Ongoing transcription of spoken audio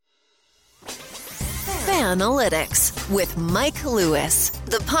Analytics with Mike Lewis,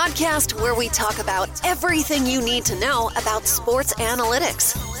 the podcast where we talk about everything you need to know about sports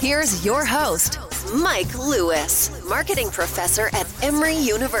analytics. Here's your host, Mike Lewis, marketing professor at Emory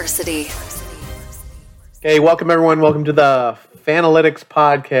University. Hey, welcome everyone. Welcome to the Fanalytics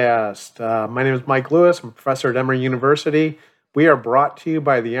podcast. My name is Mike Lewis. I'm a professor at Emory University. We are brought to you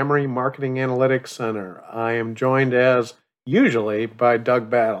by the Emory Marketing Analytics Center. I am joined as usually by Doug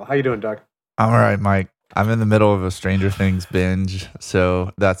Battle. How you doing, Doug? I'm all right, Mike. I'm in the middle of a Stranger Things binge,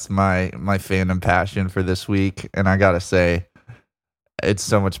 so that's my fandom passion for this week. And I gotta say, it's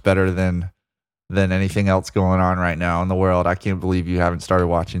so much better than anything else going on right now in the world. I can't believe you haven't started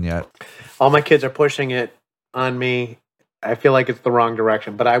watching yet. All my kids are pushing it on me. I feel like it's the wrong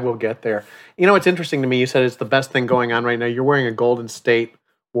direction, but I will get there. You know, it's interesting to me. You said it's the best thing going on right now. You're wearing a Golden State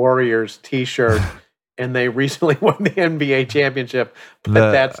Warriors t-shirt, and they recently won the NBA championship,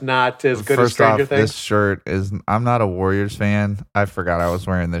 but that's not as good as Stranger Things. This shirt is, I'm not a Warriors fan. I forgot I was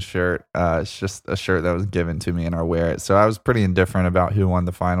wearing this shirt. It's just a shirt that was given to me and I wear it. So I was pretty indifferent about who won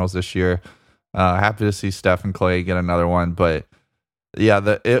the finals this year. Happy to see Steph and Clay get another one, but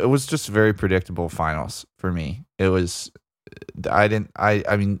yeah, it was just very predictable finals for me. It was, I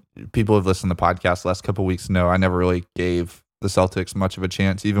mean, people have listened to the podcast the last couple of weeks know I never really gave the Celtics much of a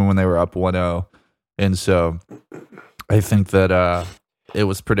chance, even when they were up 1-0. And so I think that it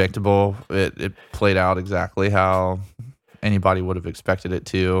was predictable. It played out exactly how anybody would have expected it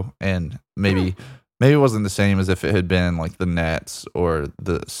to. And maybe it wasn't the same as if it had been like the Nets or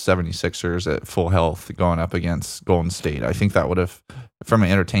the 76ers at full health going up against Golden State. I think that would have, from an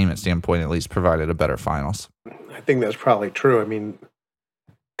entertainment standpoint at least, provided a better finals. I think that's probably true. I mean,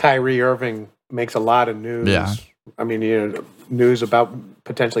 Kyrie Irving makes a lot of news. Yeah. I mean, news about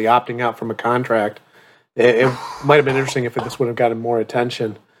potentially opting out from a contract. It might have been interesting if this would have gotten more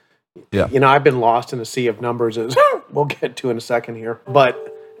attention. Yeah. You know, I've been lost in a sea of numbers, as we'll get to in a second here.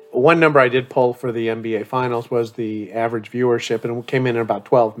 But one number I did pull for the NBA Finals was the average viewership, and it came in at about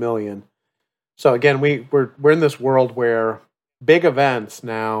 12 million. So again, we're in this world where big events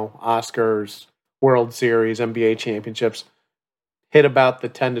now, Oscars, World Series, NBA championships, hit about the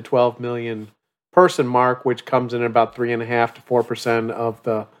 10 to 12 million person mark, which comes in at about 3.5 to 4% of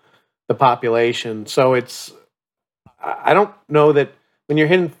the population. So it's, I don't know that when you're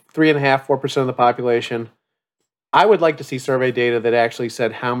hitting 3.5, 4% of the population, I would like to see survey data that actually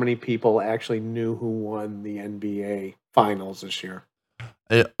said how many people actually knew who won the NBA Finals this year.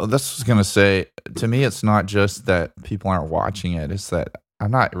 This was going to say, to me, it's not just that people aren't watching it. It's that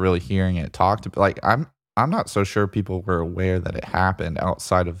I'm not really hearing it talked about. Like, I'm not so sure people were aware that it happened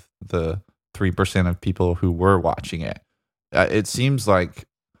outside of the 3% of people who were watching it. It seems like,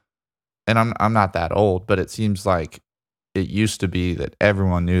 and I'm not that old, but it seems like it used to be that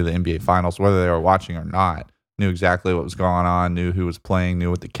everyone knew the NBA Finals, whether they were watching or not, knew exactly what was going on, knew who was playing,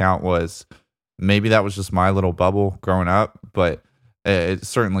 knew what the count was. Maybe that was just my little bubble growing up, but it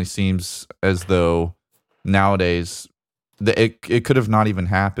certainly seems as though nowadays it could have not even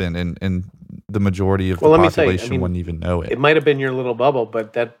happened, and the majority of the population wouldn't even know it. It might have been your little bubble,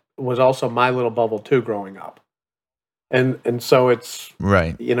 but that was also my little bubble too growing up. And so it's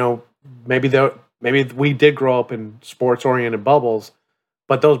right. You know, maybe we did grow up in sports-oriented bubbles,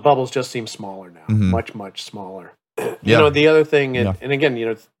 but those bubbles just seem smaller now, much, much smaller. You know, the other thing, and again, you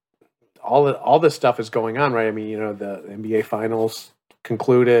know, all this stuff is going on, right? I mean, you know, the NBA Finals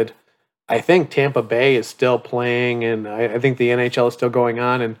concluded. I think Tampa Bay is still playing, and I think the NHL is still going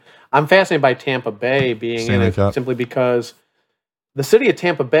on. And I'm fascinated by Tampa Bay being in it simply because the city of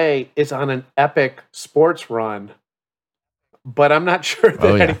Tampa Bay is on an epic sports run, but I'm not sure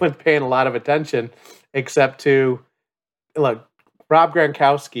that anyone's paying a lot of attention except to, look, Rob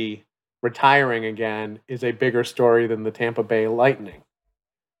Gronkowski retiring again is a bigger story than the Tampa Bay Lightning.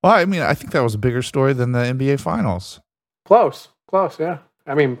 Well, I mean, I think that was a bigger story than the NBA Finals. Close, yeah.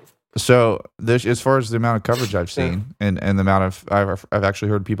 I mean, so as far as the amount of coverage I've seen and the amount of I've actually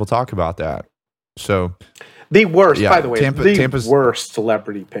heard people talk about that. So the worst, by the way, Tampa's worst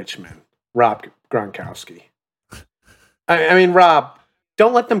celebrity pitchman, Rob Gronkowski. I mean, Rob,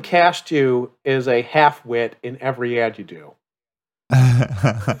 don't let them cast you as a half-wit in every ad you do.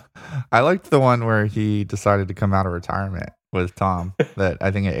 I liked the one where he decided to come out of retirement with Tom that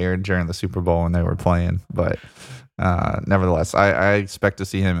I think it aired during the Super Bowl when they were playing. But nevertheless, I expect to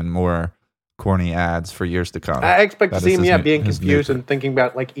see him in more corny ads for years to come. I expect to see him, being confused and thinking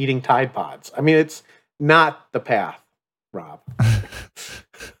about like eating Tide Pods. I mean, it's not the path, Rob.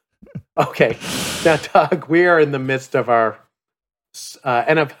 Okay, now, Doug, we are in the midst of our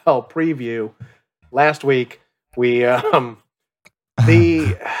NFL preview. Last week, we started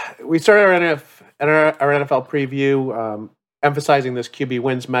our our NFL preview, emphasizing this QB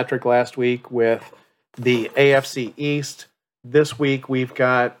wins metric last week with the AFC East. This week we've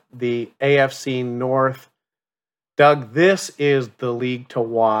got the AFC North. Doug, this is the league to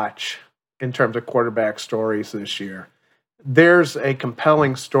watch in terms of quarterback stories this year. There's a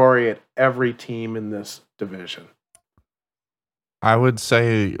compelling story at every team in this division. I would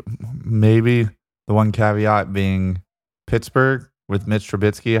say maybe the one caveat being Pittsburgh with Mitch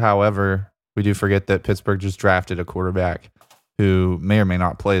Trubisky. However, we do forget that Pittsburgh just drafted a quarterback who may or may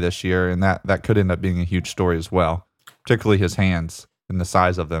not play this year, and that could end up being a huge story as well, particularly his hands and the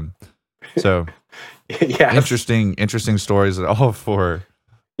size of them. So, interesting stories at all four.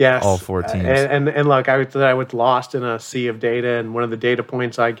 Yes, all four teams. And look, I was lost in a sea of data, and one of the data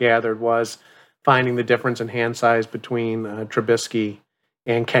points I gathered was finding the difference in hand size between Trubisky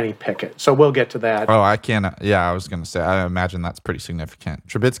and Kenny Pickett. So we'll get to that. Oh, I can't. Yeah, I was going to say, I imagine that's pretty significant.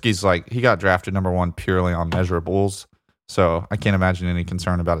 Trubisky's he got drafted number one purely on measurables, so I can't imagine any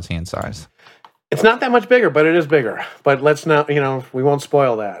concern about his hand size. It's not that much bigger, but it is bigger. But let's not, we won't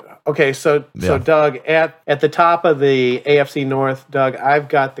spoil that. Okay, so Doug, at the top of the AFC North, Doug, I've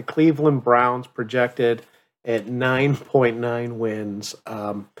got the Cleveland Browns projected at 9.9 wins.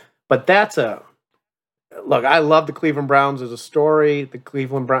 But that's look, I love the Cleveland Browns as a story. The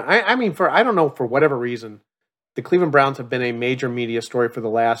Cleveland Browns, I don't know, for whatever reason, the Cleveland Browns have been a major media story for the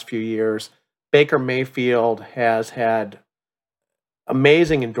last few years. Baker Mayfield has had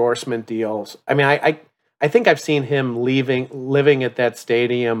amazing endorsement deals. I think I've seen him living at that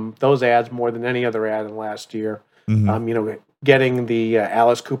stadium, those ads more than any other ad in last year. Mm-hmm. Getting the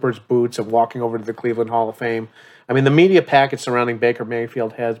Alice Cooper's boots and walking over to the Cleveland Hall of Fame. The media package surrounding Baker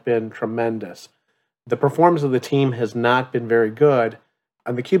Mayfield has been tremendous. The performance of the team has not been very good.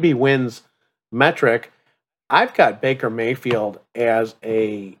 On the QB wins metric, I've got Baker Mayfield as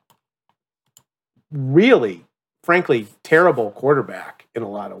a really, frankly, terrible quarterback in a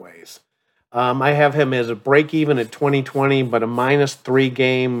lot of ways. I have him as a break-even at 2020, but a -3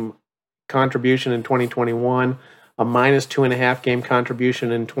 game contribution in 2021, a -2.5 game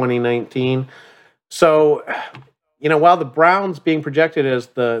contribution in 2019. So, while the Browns being projected as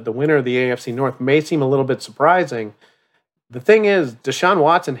the winner of the AFC North may seem a little bit surprising, the thing is, Deshaun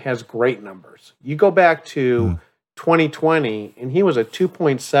Watson has great numbers. You go back to 2020, and he was a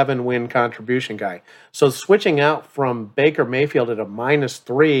 2.7 win contribution guy. So switching out from Baker Mayfield at a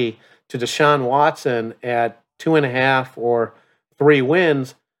 -3 to Deshaun Watson at 2.5 or 3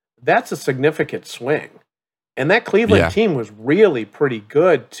 wins, that's a significant swing. And that Cleveland team was really pretty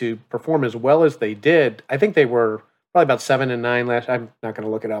good to perform as well as they did. I think they were probably about 7-9 last. I'm not going to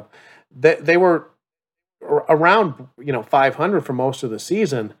look it up. They were around 500 for most of the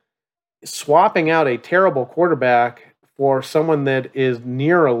season. Swapping out a terrible quarterback for someone that is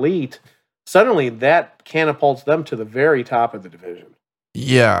near elite, suddenly that catapults them to the very top of the division.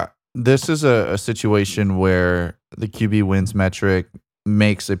 Yeah, this is a situation where the QB wins metric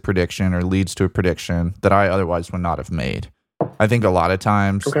makes a prediction or leads to a prediction that I otherwise would not have made. I think a lot of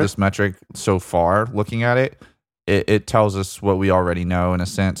times this metric so far, looking at it tells us what we already know in a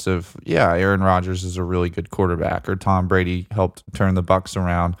sense of, Aaron Rodgers is a really good quarterback or Tom Brady helped turn the Bucs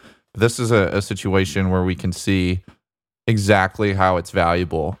around. This is a situation where we can see exactly how it's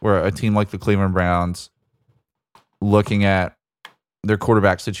valuable, where a team like the Cleveland Browns, looking at their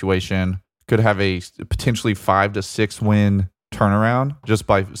quarterback situation, could have a potentially 5 to 6 win turnaround just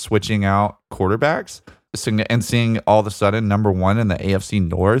by switching out quarterbacks and seeing all of a sudden number one in the AFC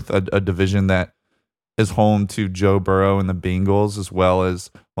North, a division that is home to Joe Burrow and the Bengals, as well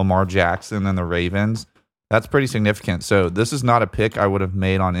as Lamar Jackson and the Ravens. That's pretty significant. So this is not a pick I would have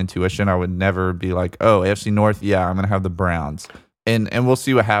made on intuition. I would never be like, AFC North, I'm going to have the Browns. And we'll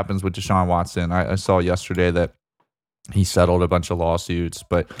see what happens with Deshaun Watson. I saw yesterday that he settled a bunch of lawsuits,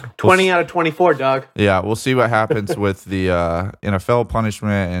 but 20 out of 24, Doug. Yeah, we'll see what happens with the NFL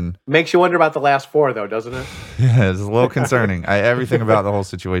punishment. And makes you wonder about the last 4, though, doesn't it? Yeah, it's a little concerning. Everything about the whole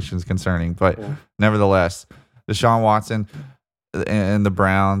situation is concerning, but nevertheless, Deshaun Watson and the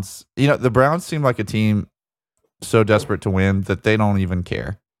Browns. The Browns seem like a team so desperate to win that they don't even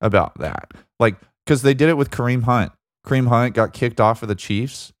care about that. Because they did it with Kareem Hunt. Kareem Hunt got kicked off of the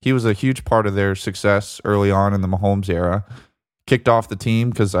Chiefs. He was a huge part of their success early on in the Mahomes era. Kicked off the team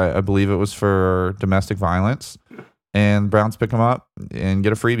because I believe it was for domestic violence. And Browns pick him up and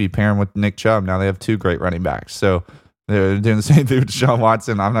get a freebie, pair him with Nick Chubb. Now they have 2 great running backs. So they're doing the same thing with Deshaun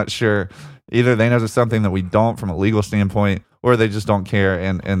Watson. I'm not sure. Either they know there's something that we don't from a legal standpoint, or they just don't care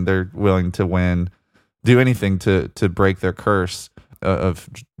and they're willing to win, do anything to break their curse of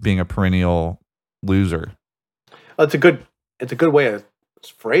being a perennial loser. It's a good way of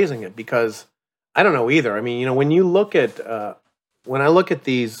phrasing it, because I don't know either. I mean, when you look at when I look at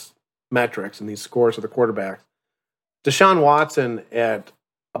these metrics and these scores of the quarterbacks, Deshaun Watson at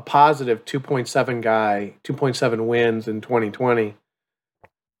a positive 2.7 guy, 2.7 wins in 2020.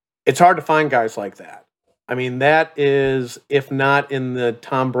 It's hard to find guys like that. I mean, that is, if not in the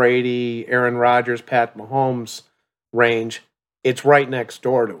Tom Brady, Aaron Rodgers, Pat Mahomes range, it's right next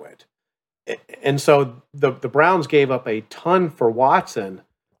door to it. And so the Browns gave up a ton for Watson,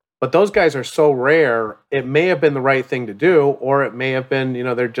 but those guys are so rare, it may have been the right thing to do, or it may have been,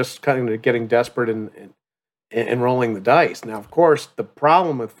 they're just kind of getting desperate and rolling the dice. Now, of course, the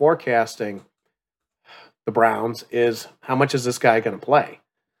problem with forecasting the Browns is how much is this guy going to play?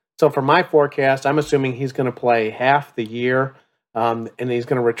 So for my forecast, I'm assuming he's going to play half the year, and he's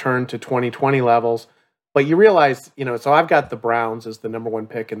going to return to 2020 levels. But you realize, so I've got the Browns as the number one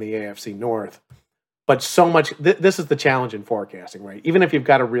pick in the AFC North. But so much, this is the challenge in forecasting, right? Even if you've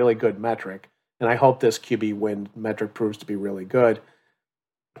got a really good metric, and I hope this QB win metric proves to be really good,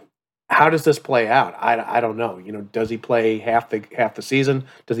 how does this play out? I don't know. Does he play half the season?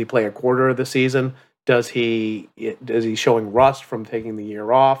 Does he play a quarter of the season? Is he showing rust from taking the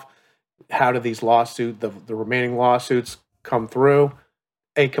year off? How do these the remaining lawsuits come through?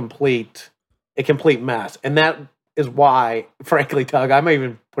 A complete mess. And that is why, frankly, Doug, I'm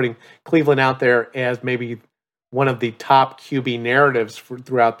even putting Cleveland out there as maybe one of the top QB narratives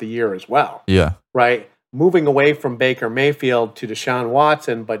throughout the year as well. Yeah. Right? Moving away from Baker Mayfield to Deshaun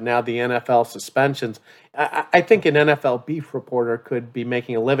Watson, but now the NFL suspensions. I think an NFL beef reporter could be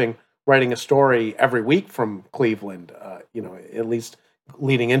making a living writing a story every week from Cleveland, at least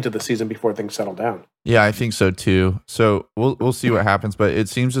leading into the season before things settle down. Yeah, I think so too. So we'll see what happens, but it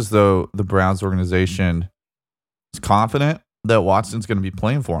seems as though the Browns organization is confident that Watson's going to be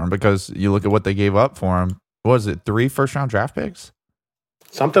playing for him, because you look at what they gave up for him. What was it, 3 first-round draft picks?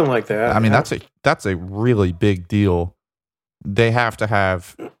 Something like that. I mean, that's a really big deal. They have to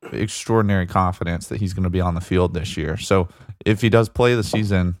have extraordinary confidence that he's going to be on the field this year. So if he does play the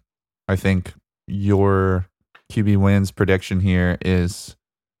season, I think your QB wins prediction here is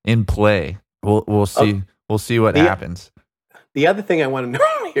in play. We'll see. We'll see what happens. The other thing I want to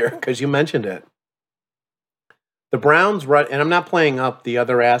know here, because you mentioned it, the Browns run, and I'm not playing up the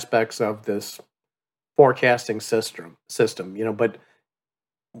other aspects of this forecasting system, but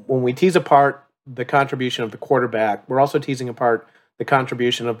when we tease apart the contribution of the quarterback, we're also teasing apart the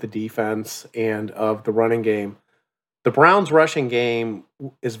contribution of the defense and of the running game. The Browns' rushing game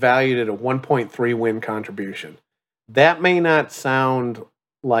is valued at a 1.3 win contribution. That may not sound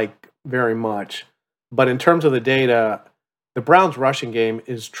like very much, but in terms of the data, the Browns' rushing game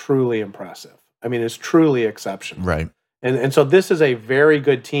is truly impressive. I mean, it's truly exceptional. Right. And so this is a very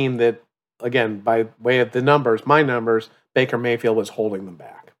good team that, again, by way of my numbers, Baker Mayfield was holding them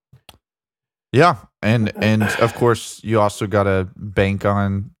back. Yeah, and of course, you also got to bank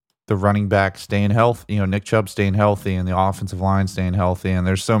on the running back staying healthy, Nick Chubb staying healthy, and the offensive line staying healthy. And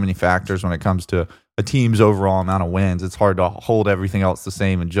there's so many factors when it comes to a team's overall amount of wins. It's hard to hold everything else the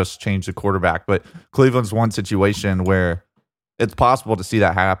same and just change the quarterback. But Cleveland's one situation where it's possible to see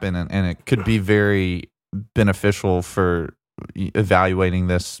that happen, and it could be very beneficial for evaluating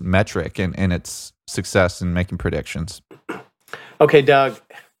this metric and its success in making predictions. Okay, Doug,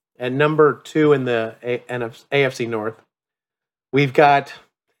 at number 2 in the AFC North, we've got,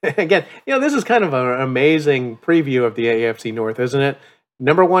 again, this is kind of an amazing preview of the AFC North, isn't it?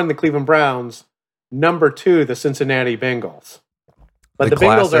 Number 1, the Cleveland Browns. Number 2, the Cincinnati Bengals. But the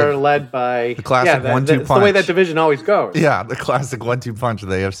Bengals are led by the classic 1-2 punch. It's the way that division always goes. Yeah, the classic 1-2 punch of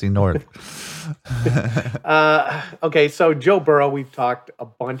the AFC North. Okay, so Joe Burrow, we've talked a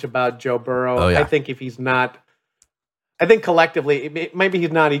bunch about Joe Burrow. Oh, yeah. I think collectively, maybe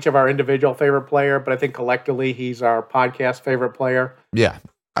he's not each of our individual favorite player, but I think collectively he's our podcast favorite player. Yeah,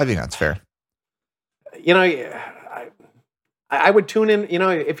 I think that's fair. I would tune in,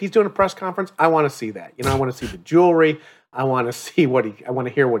 if he's doing a press conference, I want to see that. I want to see the jewelry. I want to see I want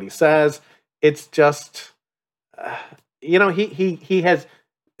to hear what he says. It's just, he has,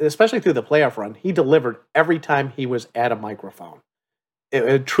 especially through the playoff run, he delivered every time he was at a microphone.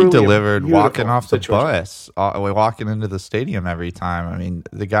 It truly he delivered walking off the bus, walking into the stadium every time. I mean,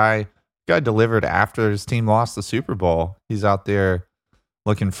 the guy delivered after his team lost the Super Bowl. He's out there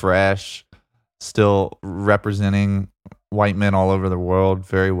looking fresh, still representing white men all over the world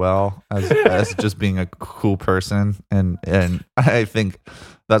very well as just being a cool person, and I think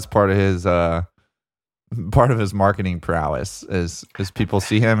that's part of his marketing prowess is people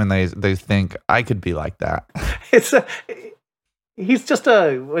see him and they think I could be like that. He's just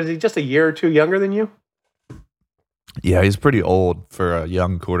was he just a year or two younger than you? Yeah, he's pretty old for a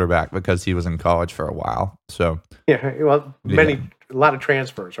young quarterback because he was in college for a while. So yeah, well, a lot of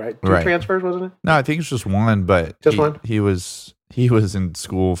transfers, right? Two transfers, wasn't it? No, I think it's just one. But one. He was in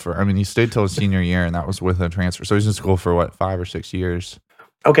school for. I mean, he stayed till his senior year, and that was with a transfer. So he's in school for 5 or 6 years.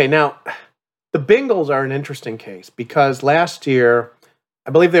 Okay, now the Bengals are an interesting case because last year,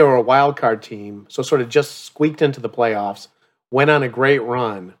 I believe they were a wild card team, so sort of just squeaked into the playoffs, went on a great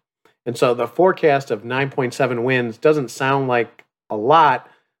run. And so the forecast of 9.7 wins doesn't sound like a lot,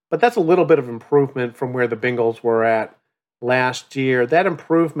 but that's a little bit of improvement from where the Bengals were at last year. That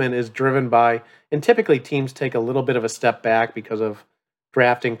improvement is driven by, and typically teams take a little bit of a step back because of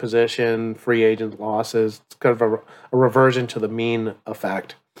drafting position, free agent losses. It's kind of a reversion to the mean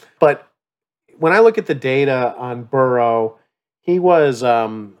effect. But when I look at the data on Burrow, he was,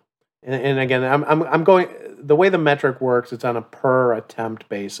 and again, I'm going, the way the metric works, it's on a per attempt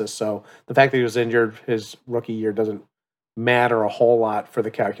basis. So the fact that he was injured his rookie year doesn't matter a whole lot for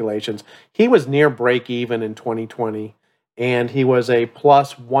the calculations. He was near break even in 2020, and he was a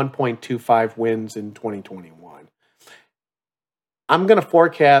plus 1.25 wins in 2021. I'm going to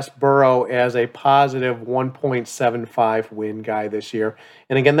forecast Burrow as a positive 1.75 win guy this year.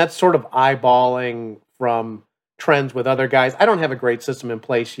 And again, that's sort of eyeballing from trends with other guys. I don't have a great system in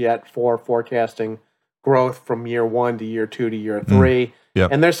place yet for forecasting growth from year 1 to year 2 to year 3.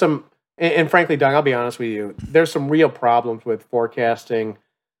 Yep. And there's some, and frankly, Doug, I'll be honest with you, there's some real problems with forecasting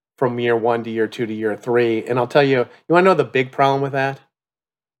from year 1 to year 2 to year 3. And I'll tell you, you want to know the big problem with that?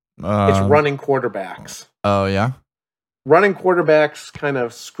 It's running quarterbacks. Oh, yeah? Running quarterbacks kind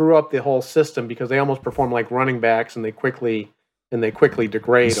of screw up the whole system because they almost perform like running backs and they quickly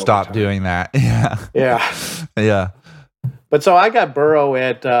degrade. Stop doing that. Yeah. Yeah. Yeah. But so I got Burrow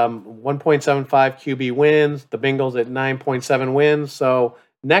at 1.75 QB wins, the Bengals at 9.7 wins. So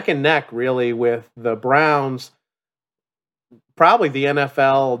neck and neck, really, with the Browns. Probably the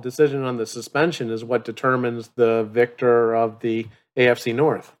NFL decision on the suspension is what determines the victor of the AFC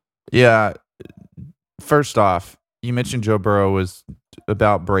North. Yeah. First off, you mentioned Joe Burrow was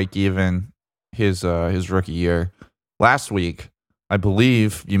about break even his rookie year. Last week, I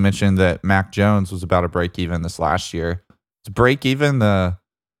believe you mentioned that Mac Jones was about a break even this last year. Is break even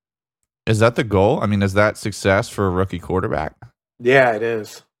is that the goal? I mean, is that success for a rookie quarterback? Yeah, it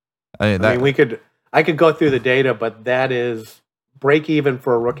is. I could go through the data, but that is break even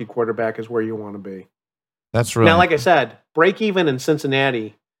for a rookie quarterback is where you want to be. That's really, now, like I said, break even in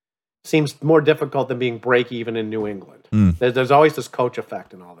Cincinnati seems more difficult than being break even in New England. There's always this coach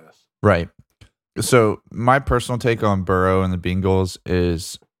effect in all this. Right. So my personal take on Burrow and the Bengals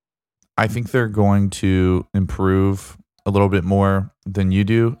is I think they're going to improve a little bit more than you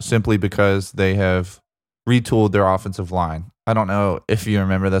do simply because they have retooled their offensive line. I don't know if you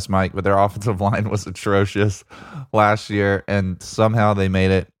remember this, Mike, but their offensive line was atrocious last year, and somehow they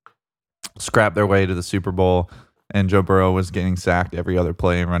made it, scrap their way to the Super Bowl, and Joe Burrow was getting sacked every other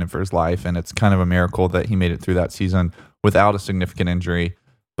play and running for his life, and it's kind of a miracle that he made it through that season without a significant injury.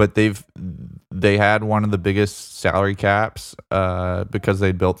 But they had one of the biggest salary caps because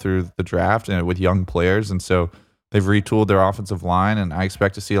they built through the draft and with young players, and so they've retooled their offensive line, and I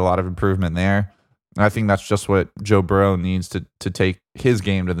expect to see a lot of improvement there. And I think that's just what Joe Burrow needs to take his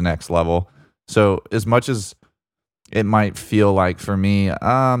game to the next level. So as much as it might feel like for me,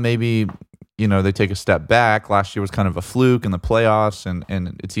 maybe they take a step back. Last year was kind of a fluke in the playoffs,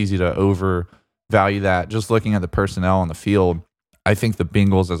 and it's easy to overvalue that. Just looking at the personnel on the field, I think the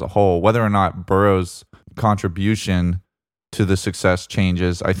Bengals as a whole, whether or not Burrow's contribution to the success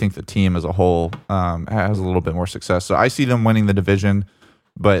changes, I think the team as a whole has a little bit more success. So I see them winning the division,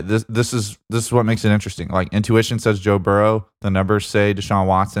 but this is what makes it interesting. Like intuition says Joe Burrow, the numbers say Deshaun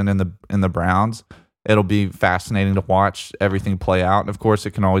Watson in the Browns. It'll be fascinating to watch everything play out. And of course,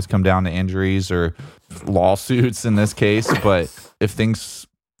 it can always come down to injuries or lawsuits in this case. But if things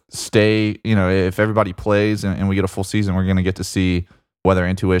stay, if everybody plays and we get a full season, we're going to get to see whether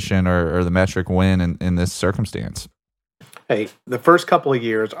intuition or the metric win in this circumstance. Hey, the first couple of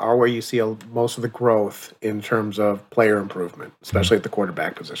years are where you see most of the growth in terms of player improvement, especially at the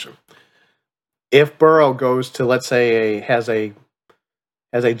quarterback position. If Burrow goes to, let's say, has a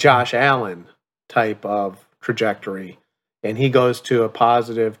Josh Allen type of trajectory, and he goes to a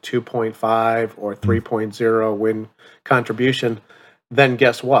positive 2.5 or 3.0 win contribution, then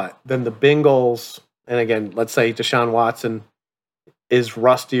guess what? Then the Bengals, and again, let's say Deshaun Watson is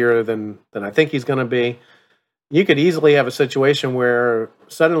rustier than I think he's going to be. You could easily have a situation where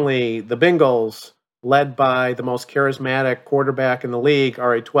suddenly the Bengals, led by the most charismatic quarterback in the league,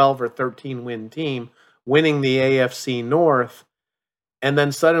 are a 12 or 13 win team, winning the AFC North. And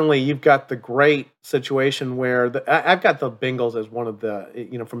then suddenly you've got the great situation where I've got the Bengals as one of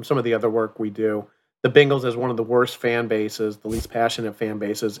the, from some of the other work we do, the Bengals as one of the worst fan bases, the least passionate fan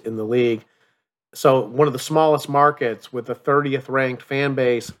bases in the league. So one of the smallest markets with the 30th ranked fan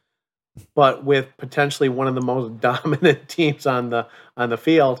base, but with potentially one of the most dominant teams on the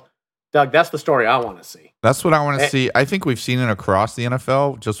field. Doug, that's the story I want to see. That's what I want to see. I think we've seen it across the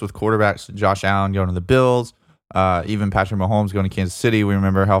NFL, just with quarterbacks, Josh Allen going to the Bills, even Patrick Mahomes going to Kansas City. We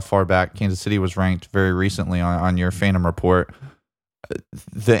remember how far back Kansas City was ranked very recently on your Phantom report.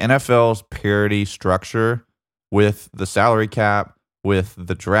 The NFL's parity structure with the salary cap, with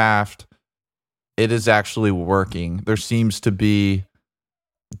the draft, it is actually working. There seems to be,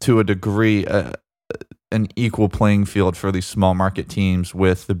 to a degree, an equal playing field for these small market teams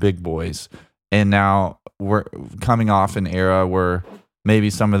with the big boys. And now we're coming off an era where maybe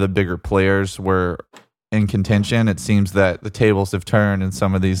some of the bigger players were in contention. It seems that the tables have turned and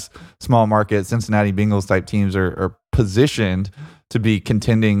some of these small market Cincinnati Bengals type teams are positioned to be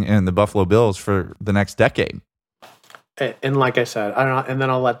contending in the Buffalo Bills for the next decade. And like I said, and then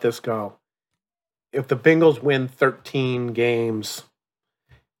I'll let this go. If the Bengals win 13 games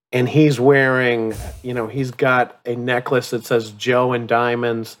and he's wearing, he's got a necklace that says Joe and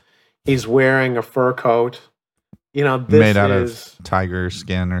diamonds, he's wearing a fur coat, this made out of tiger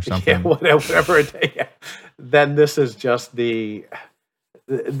skin or something. Yeah, whatever it is. Then this is the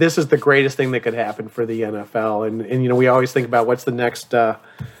greatest thing that could happen for the NFL. And we always think about what's the next,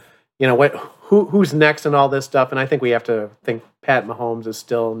 who's next and all this stuff. And I think we have to think Pat Mahomes is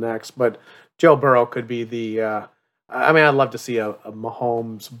still next, but Joe Burrow could be the. I'd love to see a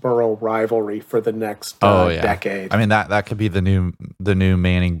Mahomes-Burrow rivalry for the next decade. That could be the new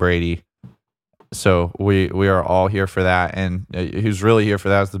Manning Brady. So we are all here for that, and who's really here for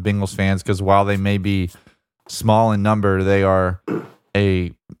that is the Bengals fans, because while they may be small in number, they are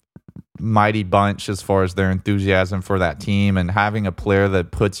a mighty bunch as far as their enthusiasm for that team, and having a player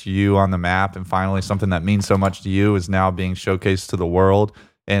that puts you on the map and finally something that means so much to you is now being showcased to the world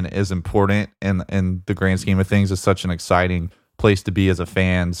and is important in the grand scheme of things, is such an exciting place to be as a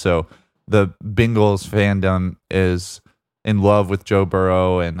fan. So the Bengals fandom is in love with Joe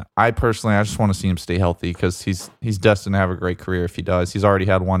Burrow, and I just want to see him stay healthy, because he's destined to have a great career if he does. He's already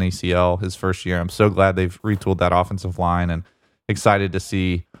had one ACL his first year. I'm so glad they've retooled that offensive line, and excited to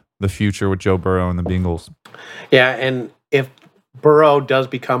see the future with Joe Burrow and the Bengals. Yeah, and if Burrow does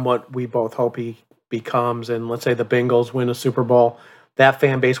become what we both hope he becomes, and let's say the Bengals win a Super Bowl, that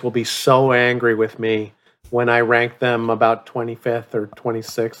fan base will be so angry with me when I rank them about 25th or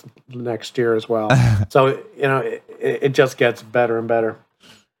 26th next year as well. So, it just gets better and better.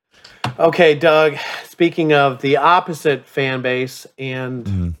 Okay, Doug, speaking of the opposite fan base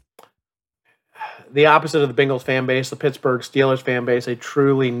and the opposite of the Bengals fan base, the Pittsburgh Steelers fan base, a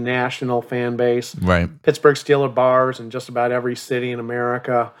truly national fan base. Right. Pittsburgh Steelers bars in just about every city in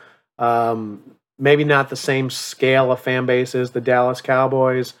America. Maybe not the same scale of fan base as the Dallas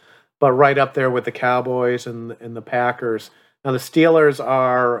Cowboys, but right up there with the Cowboys and the Packers. Now, the Steelers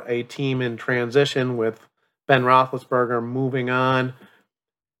are a team in transition with Ben Roethlisberger moving on.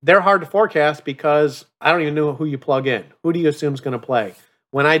 They're hard to forecast because I don't even know who you plug in. Who do you assume is going to play?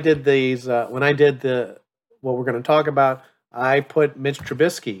 When I did what we're going to talk about, I put Mitch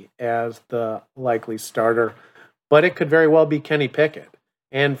Trubisky as the likely starter, but it could very well be Kenny Pickett.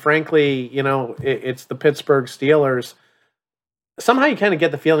 And frankly, it's the Pittsburgh Steelers. Somehow you kind of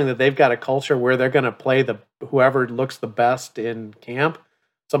get the feeling that they've got a culture where they're going to play whoever looks the best in camp.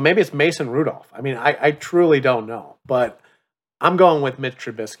 So maybe it's Mason Rudolph. I truly don't know, but I'm going with Mitch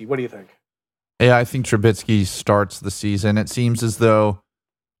Trubisky. What do you think? Yeah, I think Trubisky starts the season. It seems as though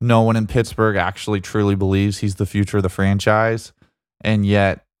no one in Pittsburgh actually truly believes he's the future of the franchise, and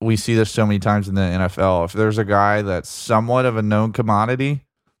yet we see this so many times in the NFL. If there's a guy that's somewhat of a known commodity,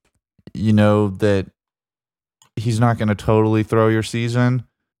 that he's not going to totally throw your season.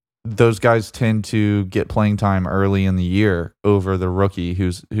 Those guys tend to get playing time early in the year over the rookie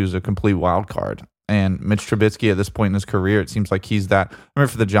who's a complete wild card. And Mitch Trubisky at this point in his career, it seems like he's that. I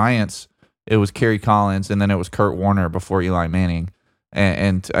remember for the Giants, it was Kerry Collins and then it was Kurt Warner before Eli Manning.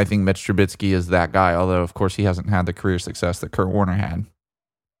 And I think Mitch Trubisky is that guy, although, of course, he hasn't had the career success that Kurt Warner had.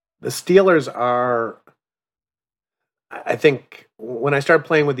 The Steelers are, I think, when I started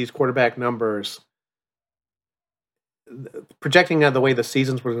playing with these quarterback numbers, projecting out the way the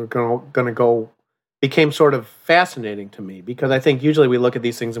seasons were going to go became sort of fascinating to me, because I think usually we look at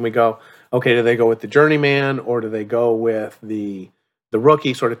these things and we go, okay, do they go with the journeyman or do they go with the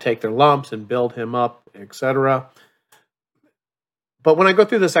rookie, sort of take their lumps and build him up, etc. But when I go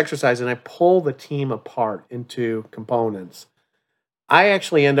through this exercise and I pull the team apart into components, I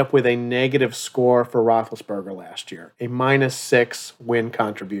actually end up with a negative score for Roethlisberger last year, a -6 win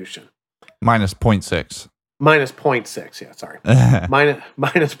contribution. Minus 0.6. Minus 0.6, yeah, sorry.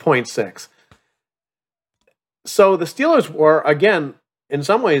 minus 0.6. So the Steelers were, again, in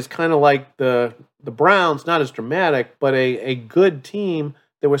some ways, kind of like the Browns, not as dramatic, but a good team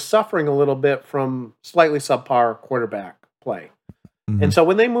that was suffering a little bit from slightly subpar quarterback play. Mm-hmm. And so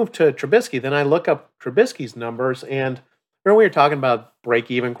when they moved to Trubisky, then I look up Trubisky's numbers, and remember we were talking about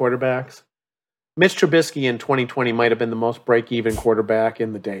break-even quarterbacks? Mitch Trubisky in 2020 might have been the most break-even quarterback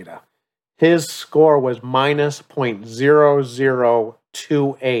in the data. His score was minus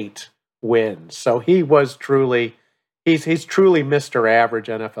 0.0028 wins. So he was truly, he's truly Mr. Average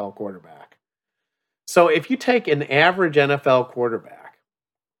NFL quarterback. So if you take an average NFL quarterback,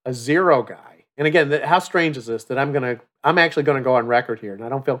 a zero guy, and again, how strange is this that I'm actually going to go on record here, and I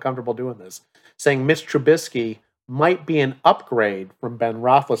don't feel comfortable doing this, saying Mitch Trubisky might be an upgrade from Ben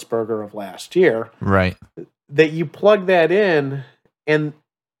Roethlisberger of last year. Right. That you plug that in, and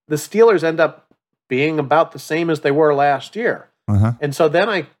the Steelers end up being about the same as they were last year. Uh-huh. And so then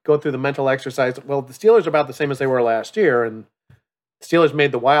I go through the mental exercise. Well, the Steelers are about the same as they were last year, and the Steelers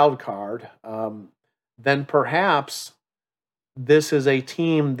made the wild card. Then perhaps this is a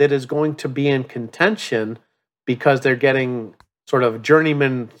team that is going to be in contention because they're getting sort of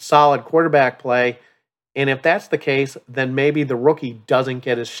journeyman solid quarterback play. And if that's the case, then maybe the rookie doesn't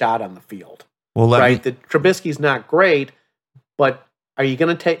get his shot on the field. Well, The Trubisky's not great, but are you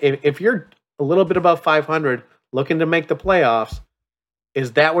going to take, if you're a little bit above 500 looking to make the playoffs,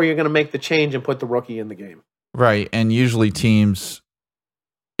 is that where you're going to make the change and put the rookie in the game? Right. And usually teams,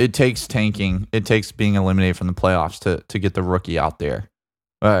 it takes tanking. It takes being eliminated from the playoffs to get the rookie out there.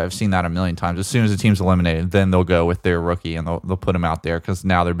 I've seen that a million times. As soon as the team's eliminated, then they'll go with their rookie and they'll put him out there because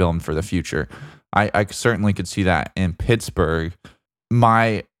now they're building for the future. I certainly could see that in Pittsburgh.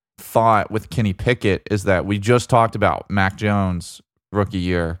 My thought with Kenny Pickett is that we just talked about Mac Jones rookie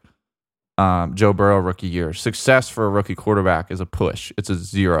year, Joe Burrow rookie year. Success for a rookie quarterback is a push. It's a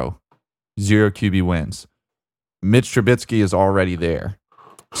zero QB wins. Mitch Trubisky is already there.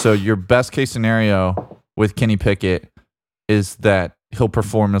 So your best case scenario with Kenny Pickett is that he'll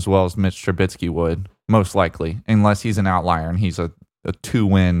perform as well as Mitch Trubisky would, most likely, unless he's an outlier and he's a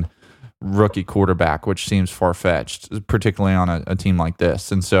 2-win rookie quarterback, which seems far-fetched, particularly on a team like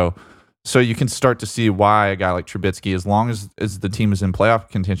this. And so you can start to see why a guy like Trubisky, as long as the team is in playoff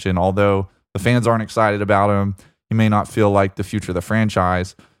contention, although the fans aren't excited about him, he may not feel like the future of the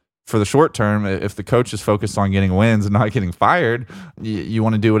franchise. For the short term, if the coach is focused on getting wins and not getting fired, you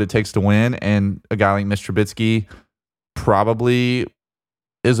want to do what it takes to win. And a guy like Mitch Trubisky probably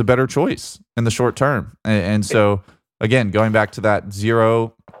is a better choice in the short term. And so, again, going back to that,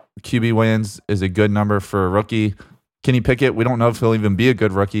 0 QB wins is a good number for a rookie. Kenny Pickett, we don't know if he'll even be a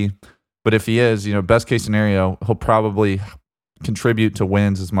good rookie, but if he is, best case scenario, he'll probably contribute to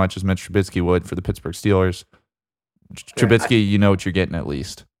wins as much as Mitch Trubisky would for the Pittsburgh Steelers. Trubisky, you know what you're getting at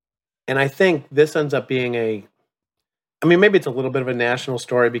least. And I think this ends up being maybe it's a little bit of a national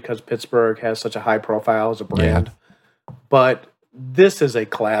story because Pittsburgh has such a high profile as a brand, but this is a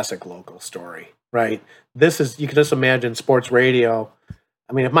classic local story, right? You can just imagine sports radio.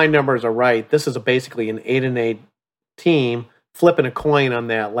 I mean, if my numbers are right, this is basically an 8-8 team flipping a coin on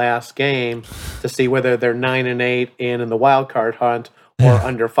that last game to see whether they're 9-8 and in the wild card hunt or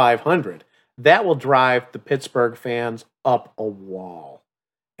under 500. That will drive the Pittsburgh fans up a wall.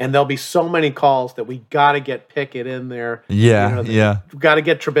 And there'll be so many calls that we got to get Pickett in there. We've got to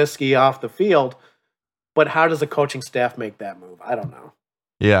get Trubisky off the field. But how does the coaching staff make that move? I don't know.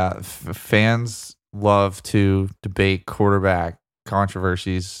 Yeah, fans love to debate quarterback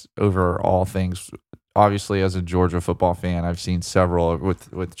controversies over all things. Obviously, as a Georgia football fan, I've seen several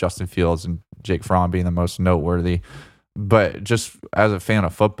with Justin Fields and Jake Fromm being the most noteworthy. But just as a fan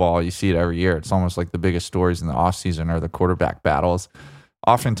of football, you see it every year. It's almost like the biggest stories in the offseason are the quarterback battles.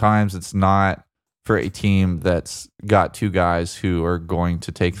 Oftentimes, it's not for a team that's got two guys who are going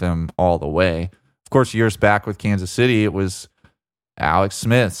to take them all the way. Of course, years back with Kansas City, it was Alex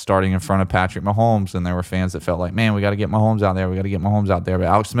Smith starting in front of Patrick Mahomes, and there were fans that felt like, man, we got to get Mahomes out there. We got to get Mahomes out there. But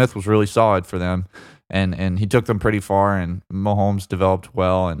Alex Smith was really solid for them, and he took them pretty far, and Mahomes developed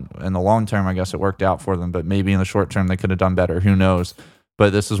well. And in the long term, I guess it worked out for them, but maybe in the short term, they could have done better. Who knows?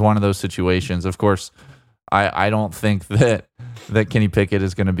 But this is one of those situations. Of course, I don't think that Kenny Pickett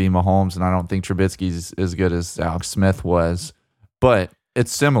is going to be Mahomes, and I don't think Trubisky's as good as Alex Smith was. But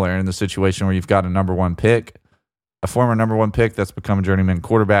it's similar in the situation where you've got a number one pick, a former number one pick that's become a journeyman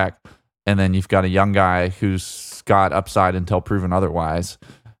quarterback, and then you've got a young guy who's got upside until proven otherwise.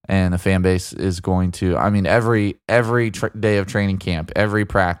 and the fan base is going to, I mean, every day of training camp, every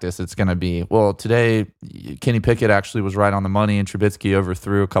practice, it's going to be, well, today Kenny Pickett actually was right on the money and Trubisky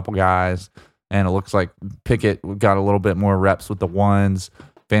overthrew a couple guys, and it looks like Pickett got a little bit more reps with the ones.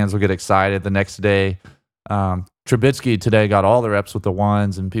 Fans will get excited the next day. Trubisky today got all the reps with the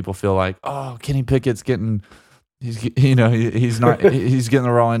ones, and people feel like, oh, Kenny Pickett's getting, he's getting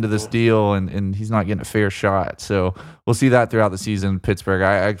the raw end of this deal, and he's not getting a fair shot. So we'll see that throughout the season in Pittsburgh.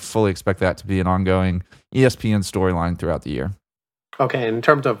 I fully expect that to be an ongoing ESPN storyline throughout the year. Okay, in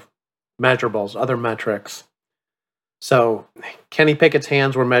terms of measurables, other metrics. So Kenny Pickett's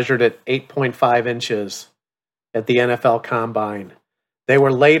hands were measured at 8.5 inches at the NFL Combine. They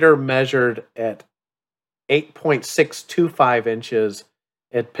were later measured at 8.625 inches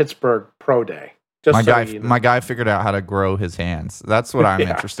at Pittsburgh Pro Day. My guy figured out how to grow his hands. That's what I'm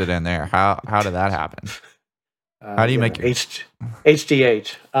interested in there. How did that happen? How do you make your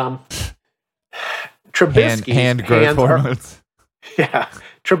HGH? Trubisky's hand growth hormones?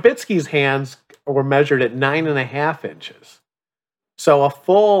 Trubisky's hands were measured at 9.5 inches. So a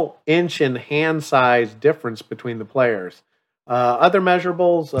full inch in hand size difference between the players. Other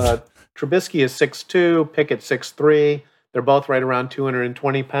measurables, Trubisky is 6'2", Pickett 6'3". They're both right around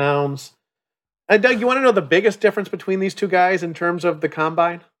 220 pounds. Doug, you want to know the biggest difference between these two guys in terms of the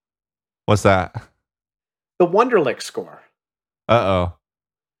combine? What's that? The Wonderlic score. Uh-oh.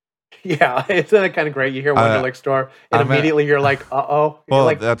 Yeah, isn't that kind of great? You hear Wonderlic score, and immediately you're like, uh-oh.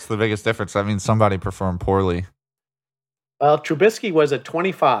 Well, that's the biggest difference. I mean, somebody performed poorly. Well, Trubisky was a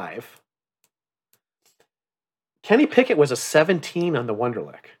 25. Kenny Pickett was a 17 on the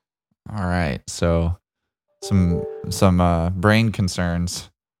Wonderlic. All right, so some brain concerns.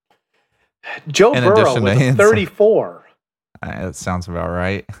 Joe Burrow was a 34. That sounds about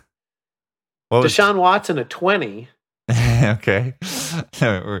right. Deshaun Watson a 20. Okay,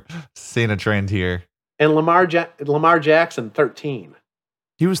 we're seeing a trend here. And Lamar Jackson 13.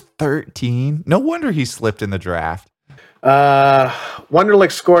 He was 13. No wonder he slipped in the draft.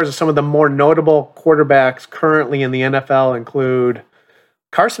 Wonderlic scores of some of the more notable quarterbacks currently in the NFL include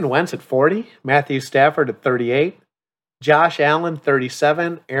Carson Wentz at 40, Matthew Stafford at 38, Josh Allen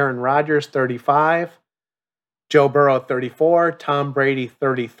 37, Aaron Rodgers 35, Joe Burrow 34, Tom Brady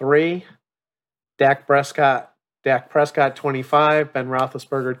 33, Dak Prescott 25, Ben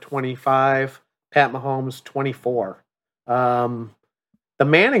Roethlisberger 25, Pat Mahomes 24. The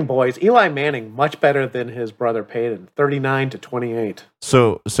Manning boys, Eli Manning, much better than his brother Peyton, 39-28.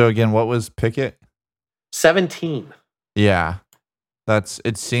 So again, what was Pickett? 17. Yeah.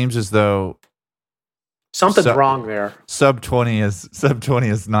 It seems as though something's wrong there. Sub 20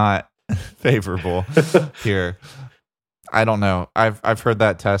 is not favorable here. I don't know. I've heard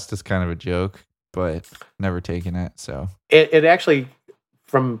that test is kind of a joke, but never taken it. So it actually,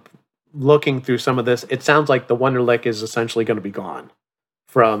 from looking through some of this, it sounds like the Wonderlic is essentially going to be gone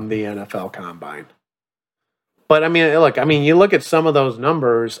from the NFL Combine. But I mean, you look at some of those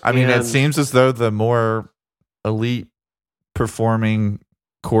numbers. I mean, it seems as though the more elite performing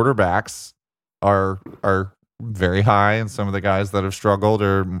quarterbacks are very high, and some of the guys that have struggled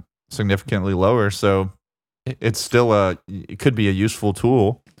are significantly lower. So it's still it could be a useful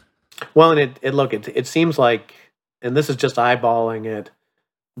tool. Well, and it seems like, and this is just eyeballing it,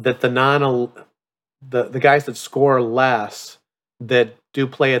 that the guys that score less, that do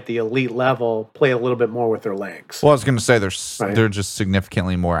play at the elite level, play a little bit more with their legs. Well, I was going to say they're just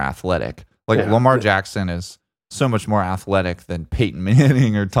significantly more athletic. Lamar Jackson is so much more athletic than Peyton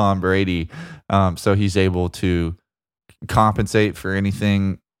Manning or Tom Brady. So he's able to compensate for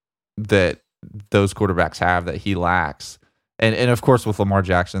anything that those quarterbacks have that he lacks. And of course, with Lamar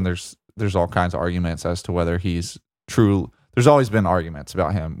Jackson, there's all kinds of arguments as to whether he's true. There's always been arguments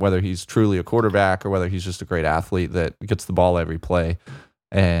about him, whether he's truly a quarterback or whether he's just a great athlete that gets the ball every play.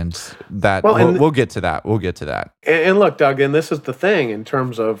 And that we'll get to that. We'll get to that. And look, Doug, and this is the thing in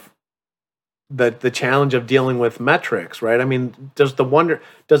terms of the challenge of dealing with metrics, right? I mean, does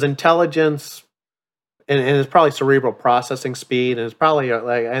intelligence and it's probably cerebral processing speed, and it's probably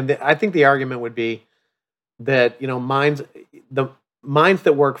I think the argument would be that the minds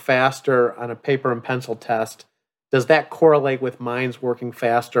that work faster on a paper and pencil test, does that correlate with minds working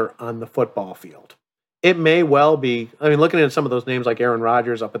faster on the football field? It may well be. I mean, looking at some of those names like Aaron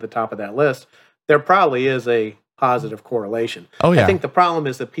Rodgers up at the top of that list, there probably is a positive correlation. Oh, yeah. I think the problem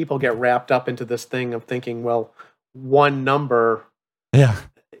is that people get wrapped up into this thing of thinking, well, one number. Yeah.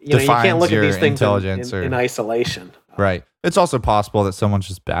 You can't look at these things in isolation. Right. It's also possible that someone's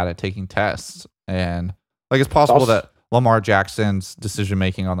just bad at taking tests. And it's possible that Lamar Jackson's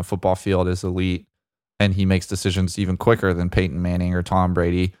decision-making on the football field is elite, and he makes decisions even quicker than Peyton Manning or Tom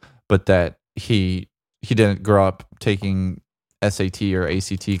Brady, but that he didn't grow up taking SAT or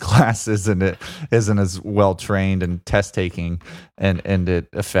ACT classes, and it isn't as well trained in test taking, and it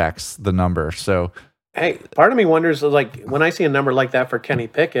affects the number. So, hey, part of me wonders, like, when I see a number like that for Kenny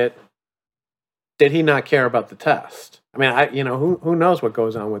Pickett, did he not care about the test? I mean, who knows what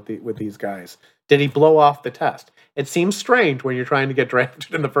goes on with these guys? Did he blow off the test? It seems strange when you're trying to get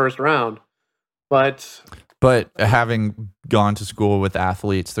drafted in the first round, but having gone to school with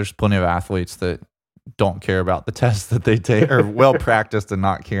athletes, there's plenty of athletes that don't care about the tests that they take, or well practiced and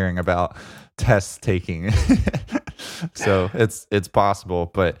not caring about test taking. So it's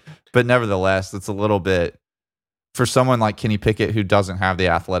possible, but nevertheless, it's a little bit, for someone like Kenny Pickett, who doesn't have the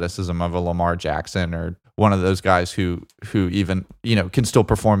athleticism of a Lamar Jackson or one of those guys who even, can still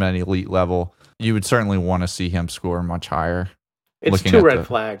perform at an elite level, you would certainly want to see him score much higher. It's two red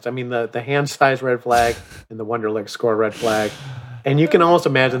flags. I mean, the hand size red flag and the Wonderlic score red flag. And you can almost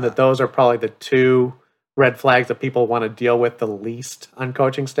imagine that those are probably the two red flags that people want to deal with the least on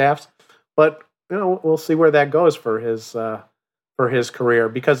coaching staffs. But we'll see where that goes for his career.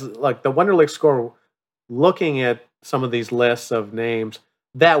 Because like the Wonderlic score, looking at some of these lists of names,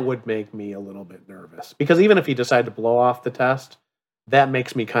 that would make me a little bit nervous. Because even if he decided to blow off the test, that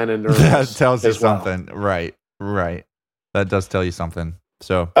makes me kind of nervous. That tells you something, right? That does tell you something.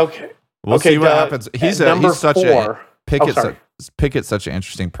 So we'll see what happens. He's such a Pickett's such an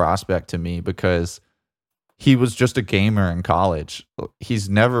interesting prospect to me because he was just a gamer in college. He's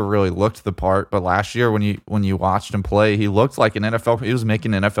never really looked the part, but last year when you watched him play, he looked like an NFL. He was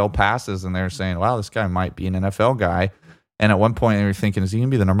making NFL passes, and they were saying, "Wow, this guy might be an NFL guy." And at one point, they were thinking, "Is he going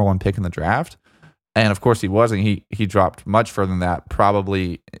to be the number one pick in the draft?" And of course, he wasn't. He dropped much further than that,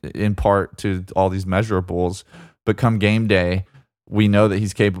 probably in part to all these measurables. But come game day, we know that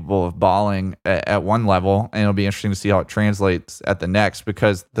he's capable of balling at one level, and it'll be interesting to see how it translates at the next,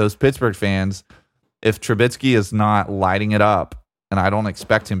 because those Pittsburgh fans, if Trubisky is not lighting it up, and I don't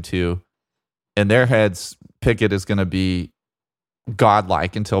expect him to, in their heads, Pickett is going to be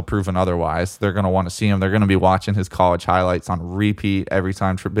godlike until proven otherwise. They're going to want to see him. They're going to be watching his college highlights on repeat every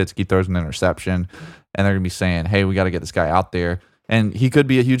time Trubisky throws an interception, and they're going to be saying, hey, we got to get this guy out there. And he could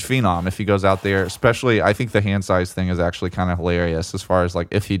be a huge phenom if he goes out there, especially I think the hand size thing is actually kind of hilarious as far as like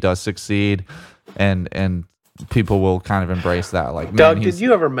if he does succeed, and people will kind of embrace that. Like, Doug, did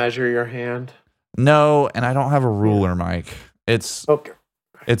you ever measure your hand? No, and I don't have a ruler, Mike. It's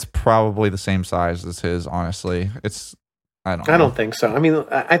probably the same size as his, honestly. I don't think so. I mean,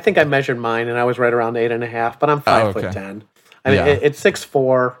 I think I measured mine and I was right around 8.5, but I'm 5'10". I mean, it's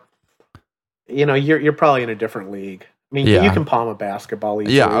 6'4". You're probably in a different league. I mean, you can palm a basketball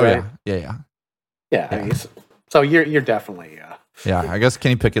easily, right? Yeah. I mean, so you're definitely... I guess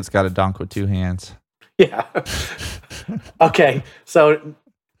Kenny Pickett's got a dunk with two hands. Yeah. Okay, so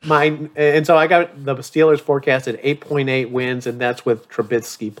I got the Steelers forecasted 8.8 wins, and that's with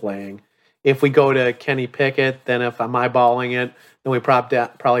Trubisky playing. If we go to Kenny Pickett, then if I'm eyeballing it, then we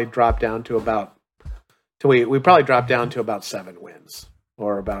probably drop down to about 7 wins,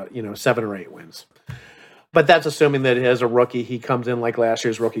 or about 7 or 8 wins. But that's assuming that as a rookie, he comes in like last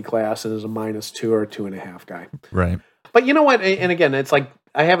year's rookie class and is a -2 or 2.5 guy. Right. But you know what? And again, it's like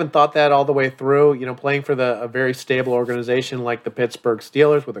I haven't thought that all the way through. Playing for a very stable organization like the Pittsburgh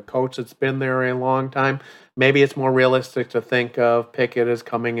Steelers with a coach that's been there a long time, maybe it's more realistic to think of Pickett as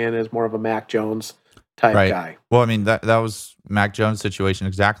coming in as more of a Mac Jones type guy. Well, I mean, that was Mac Jones' situation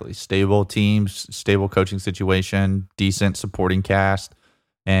exactly. Stable teams, stable coaching situation, decent supporting cast,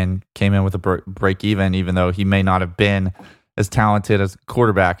 and came in with a break even though he may not have been as talented as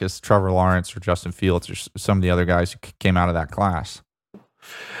quarterback as Trevor Lawrence or Justin Fields or some of the other guys who came out of that class.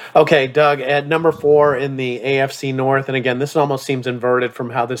 Okay, Doug, at number 4 in the AFC North, and again, this almost seems inverted from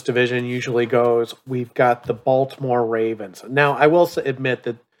how this division usually goes, we've got the Baltimore Ravens. Now, I will admit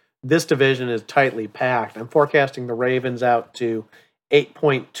that this division is tightly packed. I'm forecasting the Ravens out to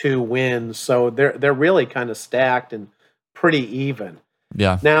 8.2 wins, so they're really kind of stacked and pretty even.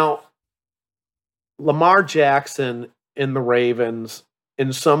 Yeah. Now, Lamar Jackson in the Ravens,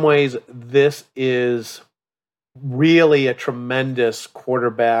 in some ways, this is really a tremendous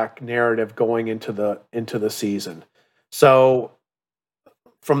quarterback narrative going into the season. So,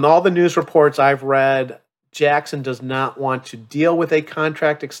 from all the news reports I've read, Jackson does not want to deal with a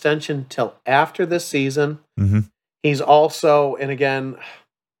contract extension till after this season. Mm-hmm. He's also, and again,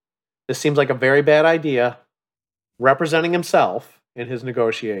 this seems like a very bad idea, representing himself in his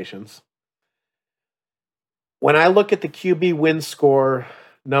negotiations. When I look at the QB win score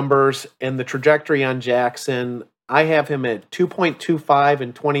numbers and the trajectory on Jackson, I have him at 2.25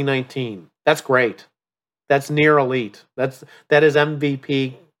 in 2019. That's great. that's near elite. That is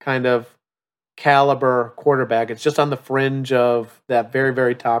MVP kind of caliber quarterback. It's just on the fringe of that very,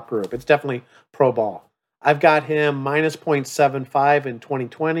 very top group. It's definitely pro ball. I've got him minus 0.75 in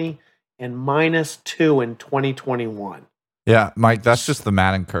 2020 and minus 2 in 2021. Yeah, Mike, that's just the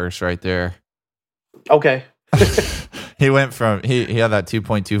Madden curse right there. Okay. He went from he had that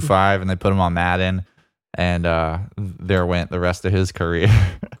 2.25 and they put him on Madden, and there went the rest of his career.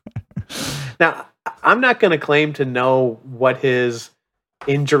 Now, I'm not going to claim to know what his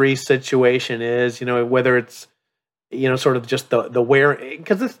injury situation is, whether it's, sort of just the wear,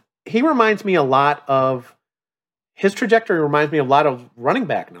 because he reminds me a lot of, his trajectory reminds me a lot of running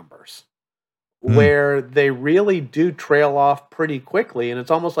back numbers, where they really do trail off pretty quickly. And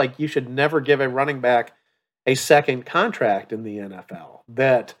it's almost like you should never give a running back a second contract in the NFL.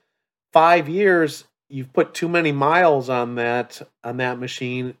 That 5 years, you've put too many miles on that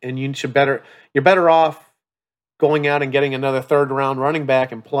machine, and you're better off going out and getting another third round running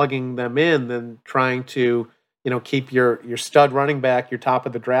back and plugging them in than trying to, keep your stud running back, your top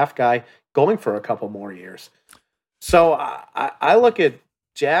of the draft guy, going for a couple more years. So I look at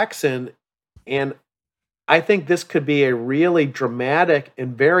Jackson, and I think this could be a really dramatic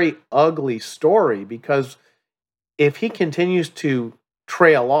and very ugly story, because if he continues to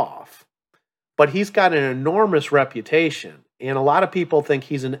trail off, but he's got an enormous reputation, and a lot of people think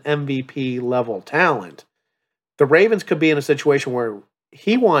he's an MVP level talent, the Ravens could be in a situation where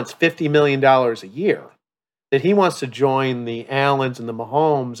he wants $50 million a year, that he wants to join the Allens and the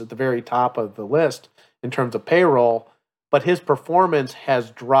Mahomes at the very top of the list in terms of payroll, but his performance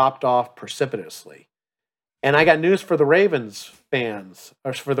has dropped off precipitously. And I got news for the Ravens fans,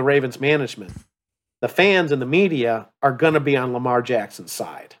 or for the Ravens management. The fans and the media are going to be on Lamar Jackson's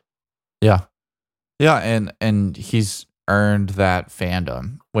side. Yeah. Yeah, and he's earned that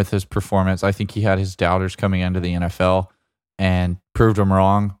fandom with his performance. I think he had his doubters coming into the NFL and proved them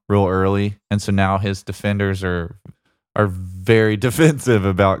wrong real early. And so now his defenders are very defensive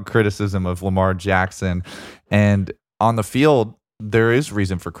about criticism of Lamar Jackson. And on the field, there is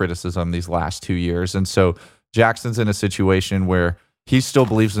reason for criticism these last 2 years. And so Jackson's in a situation where he still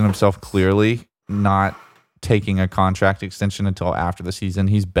believes in himself clearly, not taking a contract extension until after the season.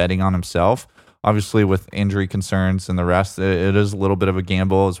 He's betting on himself. Obviously, with injury concerns and the rest, it is a little bit of a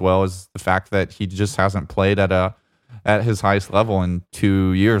gamble, as well as the fact that he just hasn't played at his highest level in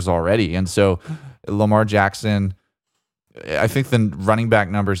 2 years already. And so Lamar Jackson, I think the running back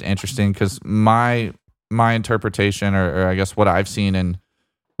number is interesting, because my interpretation, or I guess what I've seen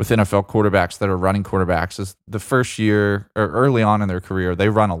with NFL quarterbacks that are running quarterbacks, is the first year or early on in their career, they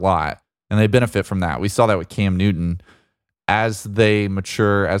run a lot and they benefit from that. We saw that with Cam Newton. As they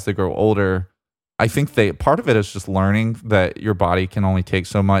mature, as they grow older, I think part of it is just learning that your body can only take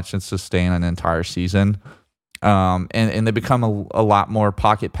so much and sustain an entire season. And they become a lot more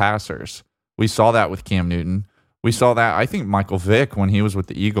pocket passers. We saw that with Cam Newton. We saw that, I think Michael Vick, when he was with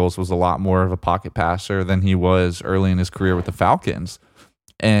the Eagles, was a lot more of a pocket passer than he was early in his career with the Falcons.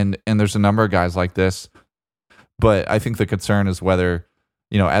 And there's a number of guys like this. But I think the concern is whether,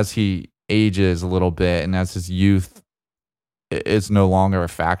 as he ages a little bit and as his youth is no longer a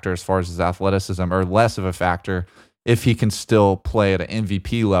factor as far as his athleticism, or less of a factor, if he can still play at an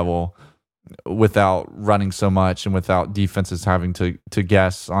MVP level without running so much and without defenses having to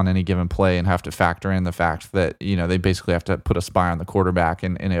guess on any given play and have to factor in the fact that, they basically have to put a spy on the quarterback,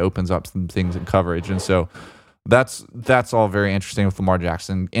 and it opens up some things in coverage. And so that's all very interesting with Lamar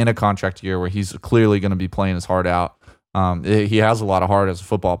Jackson in a contract year where he's clearly going to be playing his heart out. He has a lot of heart as a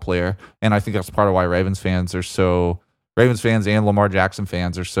football player, and I think that's part of why Ravens fans and Lamar Jackson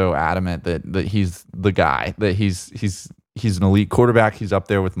fans are so adamant that he's the guy, that he's an elite quarterback. He's up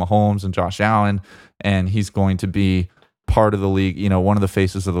there with Mahomes and Josh Allen, and he's going to be part of the league, one of the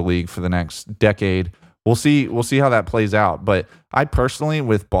faces of the league for the next decade. We'll see how that plays out. But I personally,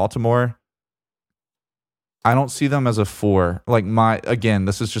 with Baltimore, I don't see them as a 4. Again,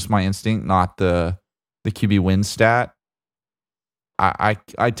 this is just my instinct, not the QB win stat.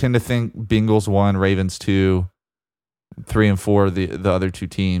 I tend to think Bengals 1, Ravens 2, 3 and 4, the other two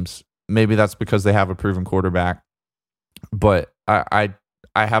teams. Maybe that's because they have a proven quarterback, but I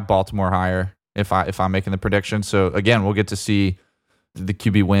have Baltimore higher if I'm making the prediction. So again, we'll get to see the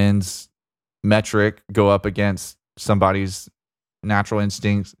QB wins metric go up against somebody's natural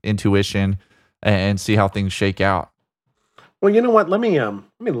instincts, intuition, and see how things shake out. Well, you know what? Let me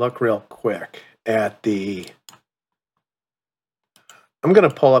look real quick at the. I'm going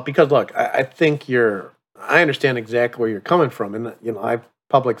to pull up, because look, I think I understand exactly where you're coming from, and I've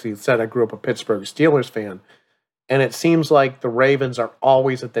publicly said I grew up a Pittsburgh Steelers fan, and it seems like the Ravens are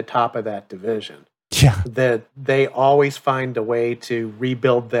always at the top of that division. Yeah. That they always find a way to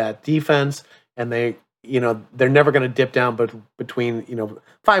rebuild that defense, and they're never going to dip down, but between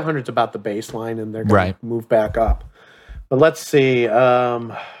 500 is about the baseline, and they're going to move back up. But let's see.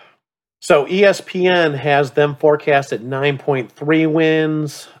 So ESPN has them forecast at 9.3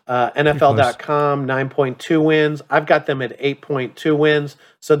 wins. NFL.com 9.2 wins. I've got them at 8.2 wins.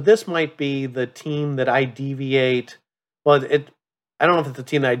 So this might be the team that I deviate. Well, I don't know if it's the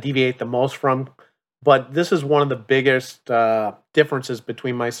team that I deviate the most from, but this is one of the biggest differences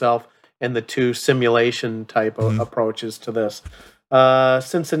between myself and the two simulation type of approaches to this.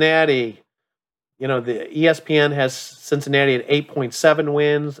 Cincinnati, the ESPN has Cincinnati at 8.7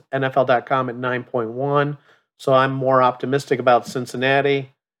 wins, NFL.com at 9.1. So I'm more optimistic about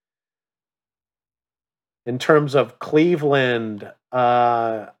Cincinnati. In terms of Cleveland,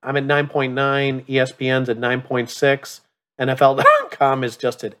 I'm at 9.9. ESPN's at 9.6. NFL.com is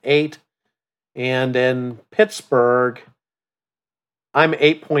just at 8. And in Pittsburgh, I'm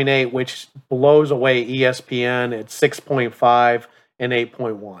 8.8, which blows away ESPN at 6.5 and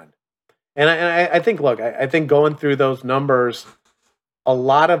 8.1. And I think, look, I think going through those numbers, a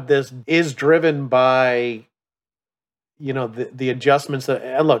lot of this is driven by, the adjustments.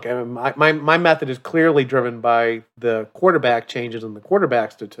 And look, my method is clearly driven by the quarterback changes in the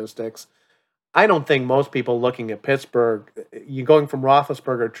quarterback statistics. I don't think most people looking at Pittsburgh, you going from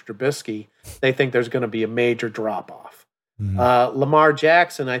Roethlisberger to Trubisky, they think there's going to be a major drop-off. Lamar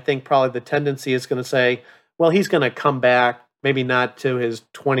Jackson, I think probably the tendency is going to say, well, he's going to come back, maybe not to his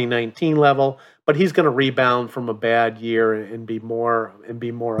 2019 level, but he's going to rebound from a bad year and be more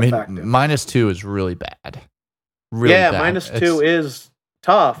effective. -2 is really bad. Really bad. -2 is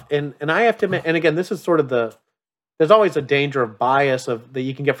tough. And I have to admit, and again, this is sort of there's always a danger of bias that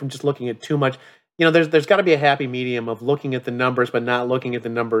you can get from just looking at too much. There's got to be a happy medium of looking at the numbers, but not looking at the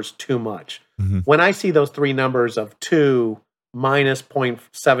numbers too much. When I see those three numbers of 2,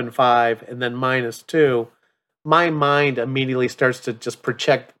 -0.75, and then -2, my mind immediately starts to just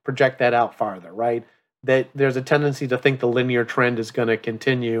project that out farther, right? That there's a tendency to think the linear trend is going to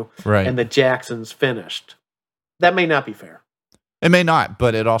continue, and that Jackson's finished. That may not be fair. It may not,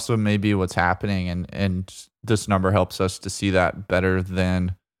 but it also may be what's happening, and this number helps us to see that better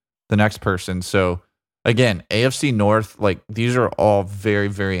than the next person. So again, AFC North, like these are all very,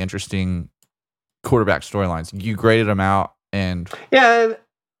 very interesting quarterback storylines. You graded them out, and yeah,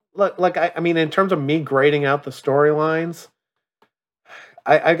 look, I mean, in terms of me grading out the storylines,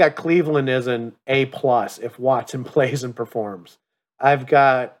 I got Cleveland as an A+ if Watson plays and performs. I've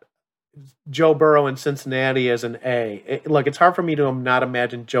got Joe Burrow in Cincinnati as an A. Look, it's hard for me to not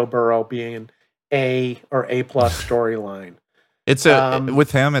imagine Joe Burrow being an A or A+ storyline. It's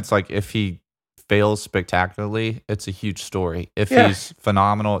with him, it's like if he fails spectacularly, it's a huge story. If he's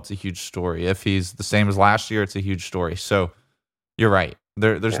phenomenal, it's a huge story. If he's the same as last year, it's a huge story. So you're right.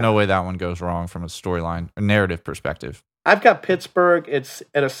 There's no way that one goes wrong from a storyline, a narrative perspective. I've got Pittsburgh. It's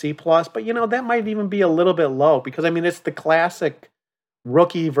at a C+, but that might even be a little bit low because it's the classic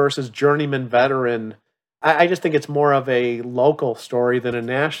rookie versus journeyman veteran. I just think it's more of a local story than a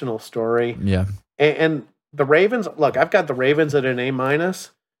national story. Yeah. And the Ravens, look, I've got the Ravens at an A-.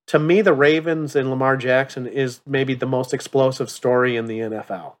 To me, the Ravens and Lamar Jackson is maybe the most explosive story in the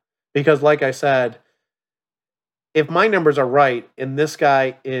NFL. Because like I said, if my numbers are right and this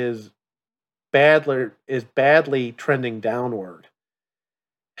guy is badly trending downward,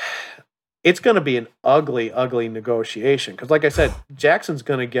 it's going to be an ugly, ugly negotiation. Because like I said, Jackson's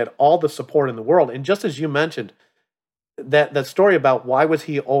going to get all the support in the world. And just as you mentioned, that story about why was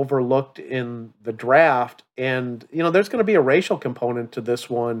he overlooked in the draft, and there's going to be a racial component to this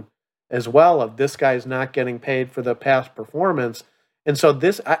one as well, of this guy's not getting paid for the past performance. And so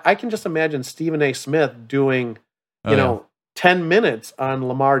I can just imagine Stephen A. Smith doing 10 minutes on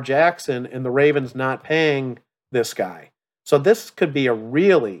Lamar Jackson and the Ravens not paying this guy. So this could be a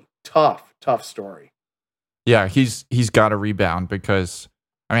really tough story. Yeah, he's got to rebound because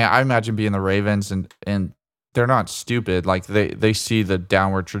I imagine being the Ravens and they're not stupid. Like they see the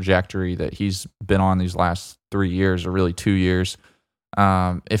downward trajectory that he's been on these last 3 years, or really 2 years.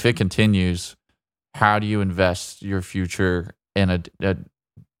 If it continues, how do you invest your future in a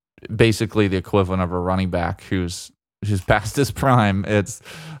basically the equivalent of a running back who's past his prime?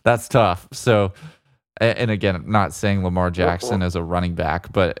 That's tough. So, and again, not saying Lamar Jackson as a running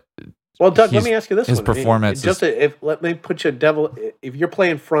back, but Doug, let me ask you this: his performance. Let me put you if you're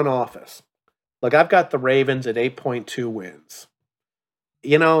playing front office. Look, I've got the Ravens at 8.2 wins.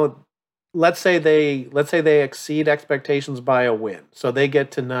 Let's say they exceed expectations by a win, so they get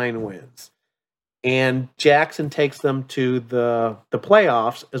to 9 wins, and Jackson takes them to the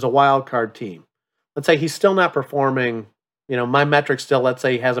playoffs as a wild card team. let's say he's still not performing. My metric still, let's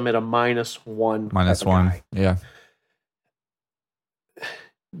say he has him at a -1. -1, yeah.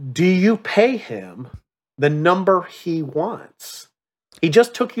 Do you pay him the number he wants? He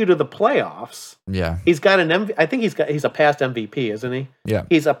just took you to the playoffs. Yeah. He's got I think he's a past MVP, isn't he? Yeah.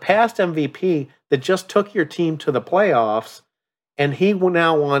 He's a past MVP that just took your team to the playoffs, and he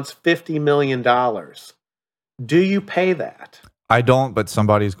now wants $50 million. Do you pay that? I don't, but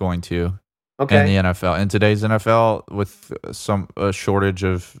somebody's going to. Okay. In the NFL. In today's NFL, with a shortage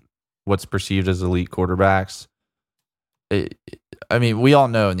of what's perceived as elite quarterbacks, we all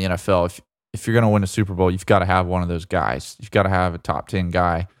know in the NFL, if you're going to win a Super Bowl, you've got to have one of those guys. You've got to have a top 10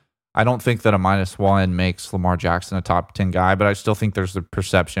 guy. I don't think that a -1 makes Lamar Jackson a top 10 guy, but I still think there's the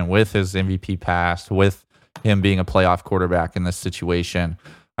perception with his MVP past, with him being a playoff quarterback in this situation.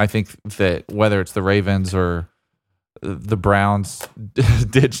 I think that whether it's the Ravens or the Browns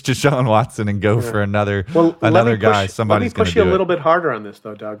ditch Deshaun Watson and go for another guy, somebody's going to do it. Let me push you a little bit harder on this,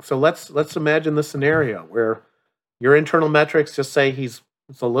 though, Doug. So let's imagine the scenario where your internal metrics just say it's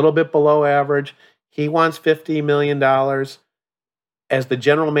a little bit below average. He wants $50 million. As the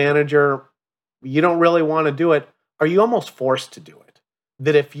general manager, you don't really want to do it. Are you almost forced to do it?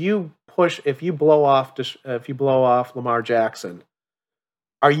 That if you blow off Lamar Jackson,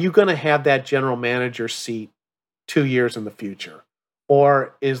 are you going to have that general manager seat 2 years in the future?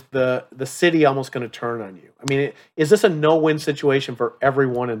 Or is the city almost going to turn on you? Is this a no-win situation for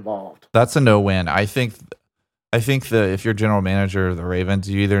everyone involved? That's a no-win. I think that if you're general manager of the Ravens,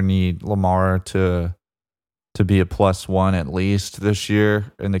 you either need Lamar to be a +1 at least this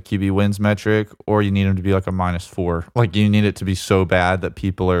year in the QB wins metric, or you need him to be like a -4. Like, you need it to be so bad that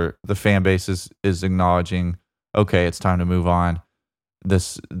the fan base is acknowledging, okay, it's time to move on.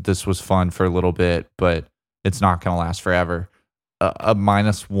 This was fun for a little bit, but it's not going to last forever. A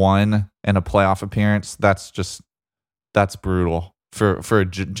 -1 and a playoff appearance, that's brutal for a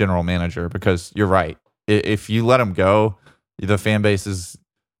general manager, because you're right. If you let him go, the fan base is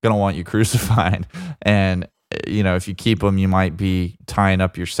going to want you crucified. And, if you keep him, you might be tying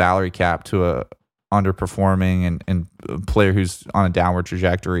up your salary cap to a underperforming and a player who's on a downward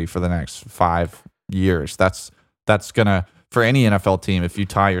trajectory for the next 5 years. That's going to, for any NFL team, if you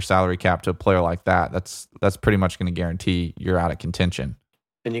tie your salary cap to a player like that, that's pretty much going to guarantee you're out of contention.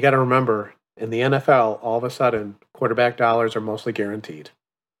 And you got to remember, in the NFL, all of a sudden, quarterback dollars are mostly guaranteed.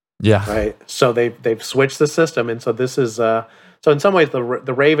 Yeah. Right. So they've switched the system, and so this is so in some ways the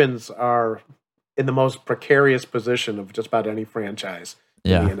Ravens are in the most precarious position of just about any franchise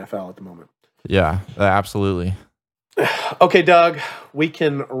in the NFL at the moment. Yeah, absolutely. Okay, Doug, we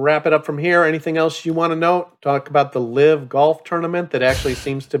can wrap it up from here. Anything else you want to note? Talk about the LIV golf tournament that actually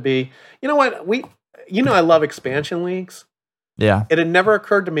seems to be, you know what, I love expansion leagues. Yeah. It had never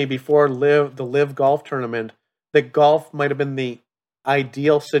occurred to me before the LIV golf tournament that golf might have been the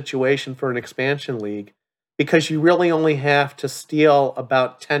ideal situation for an expansion league, because you really only have to steal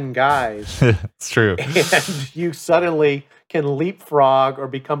about 10 guys. It's true. And you suddenly can leapfrog or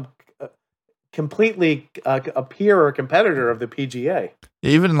become completely a peer or competitor of the PGA.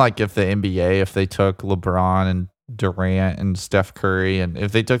 Even like if the NBA, if they took LeBron and Durant and Steph Curry, and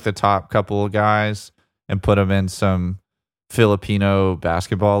if they took the top couple of guys and put them in some Filipino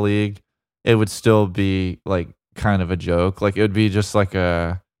basketball league, it would still be like kind of a joke. Like, it would be just like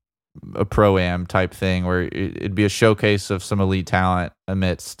a pro-am type thing where it'd be a showcase of some elite talent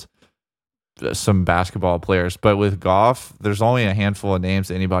amidst some basketball players. But with golf, there's only a handful of names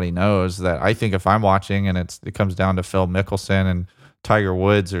that anybody knows that I think if I'm watching and it comes down to Phil Mickelson and Tiger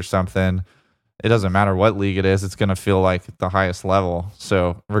Woods or something, it doesn't matter what league it is, it's going to feel like the highest level.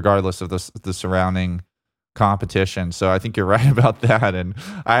 So regardless of the surrounding competition. So I think you're right about that. And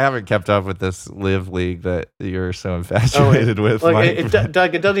I haven't kept up with this LIV league that you're so infatuated with.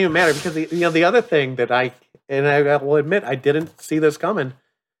 Doug, it doesn't even matter, because the other thing that I will admit, I didn't see this coming.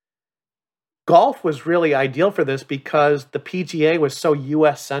 Golf was really ideal for this because the PGA was so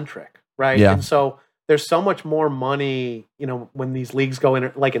US centric, right? Yeah. And so there's so much more money, when these leagues go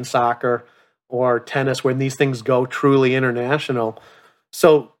in, like in soccer or tennis, when these things go truly international.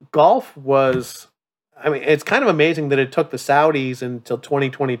 So golf was, it's kind of amazing that it took the Saudis until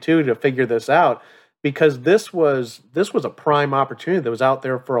 2022 to figure this out, because this was a prime opportunity that was out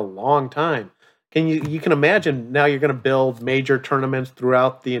there for a long time. You can imagine now you're going to build major tournaments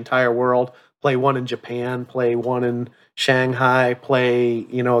throughout the entire world, play one in Japan, play one in Shanghai, play,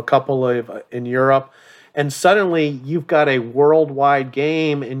 a couple of in Europe, and suddenly you've got a worldwide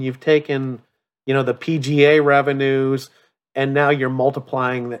game, and you've taken, the PGA revenues, and now you're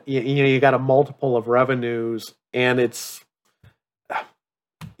multiplying that. You got a multiple of revenues, and it's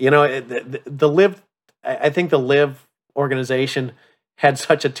the LIV, I think the LIV organization had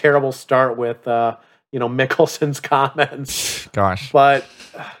such a terrible start with, Mickelson's comments. Gosh. But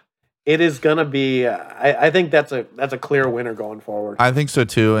it is going to be, I think that's a clear winner going forward. I think so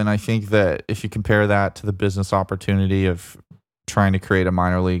too. And I think that if you compare that to the business opportunity of trying to create a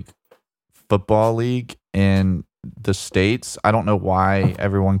minor league football league in the States, I don't know why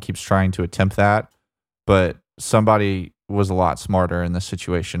everyone keeps trying to attempt that, but somebody was a lot smarter in this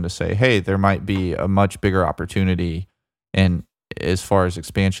situation to say, hey, there might be a much bigger opportunity in as far as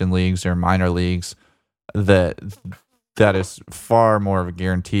expansion leagues or minor leagues that is far more of a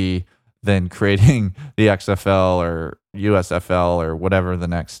guarantee than creating the XFL or USFL or whatever the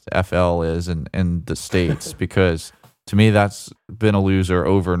next FL is in the States, because to me that's been a loser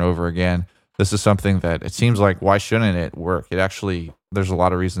over and over again. This is something that it seems like, why shouldn't it work? It actually, there's a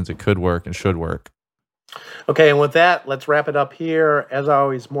lot of reasons it could work and should work. Okay, and with that, let's wrap it up here. As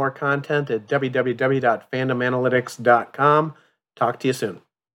always, more content at www.fandomanalytics.com. Talk to you soon.